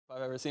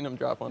I've ever seen him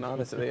drop one,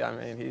 honestly. I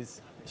mean,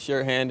 he's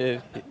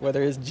sure-handed,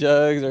 whether it's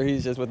jugs or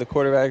he's just with the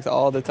quarterbacks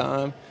all the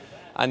time.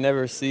 I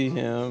never see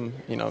him,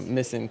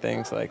 missing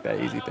things like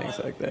that, easy things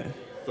like that.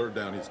 Third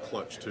down, he's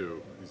clutch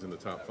too. He's in the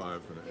top 5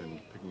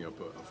 and picking up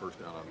a first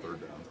down on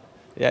third down.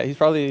 Yeah, he's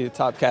probably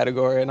top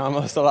category in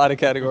almost a lot of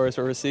categories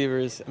for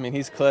receivers. I mean,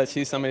 he's clutch.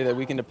 He's somebody that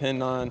we can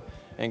depend on.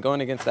 And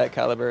going against that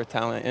caliber of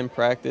talent in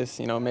practice,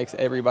 makes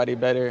everybody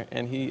better.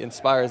 And he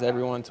inspires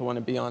everyone to want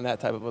to be on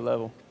that type of a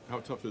level. How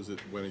tough is it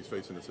when he's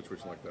facing a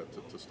situation like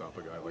that to stop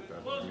a guy like that?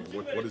 I mean,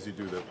 what does he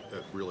do that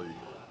really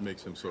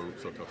makes him so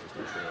tough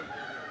to stop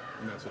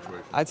in that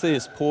situation? I'd say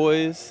it's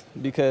poise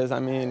because,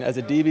 as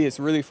a DB, it's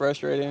really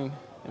frustrating.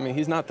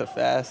 He's not the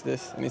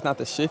fastest and he's not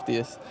the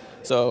shiftiest.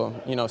 So,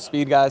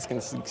 speed guys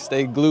can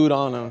stay glued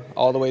on him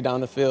all the way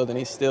down the field and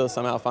he still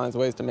somehow finds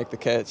ways to make the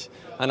catch.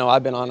 I know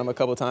I've been on him a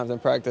couple times in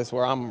practice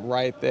where I'm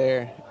right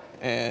there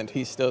and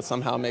he still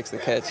somehow makes the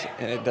catch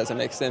and it doesn't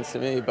make sense to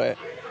me. But,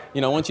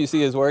 once you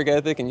see his work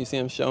ethic and you see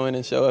him show in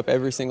and show up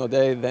every single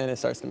day, then it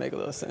starts to make a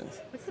little sense.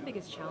 What's the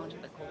biggest challenge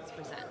that the Colts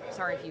present?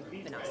 Sorry if you've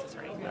been asked this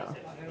already.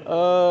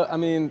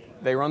 No.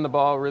 They run the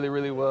ball really,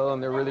 really well,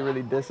 and they're really,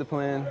 really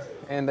disciplined,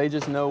 and they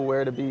just know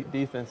where to beat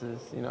defenses.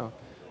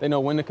 They know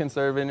when to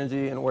conserve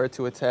energy and where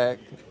to attack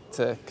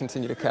to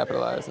continue to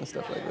capitalize and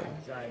stuff like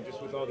that. Zyon,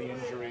 just with all the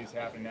injuries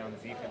happening now on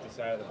the defensive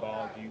side of the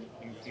ball, do you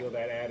feel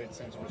that added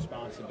sense of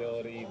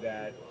responsibility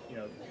that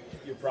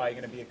you're probably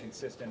going to be a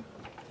consistent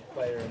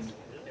player in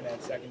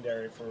that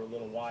secondary for a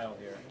little while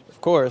here? Of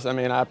course.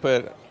 I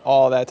put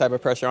all that type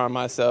of pressure on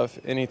myself,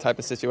 any type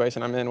of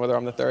situation I'm in, whether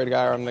I'm the third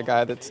guy or I'm the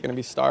guy that's going to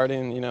be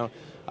starting.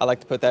 I like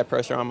to put that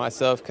pressure on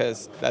myself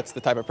because that's the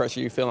type of pressure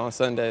you feel on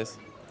Sundays.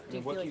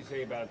 What can you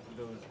say about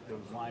those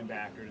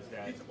linebackers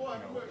that,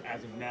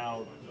 as of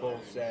now, both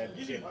said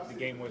if the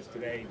game was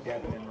today,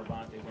 Devin and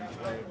Levante wouldn't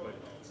play, but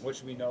what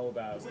should we know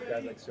about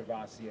guys like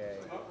Servassier,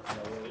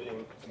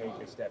 or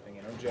KJ stepping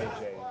in, or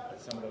JJ,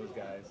 some of those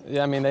guys?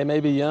 Yeah, they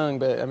may be young,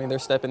 but they're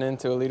stepping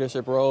into a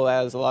leadership role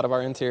as a lot of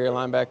our interior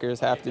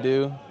linebackers have to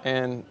do,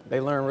 and they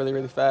learn really,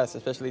 really fast,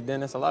 especially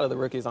Dennis. A lot of the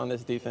rookies on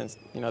this defense,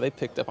 they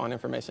picked up on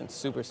information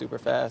super, super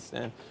fast,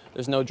 and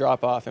there's no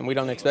drop-off, and we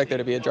don't expect there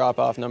to be a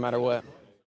drop-off no matter what.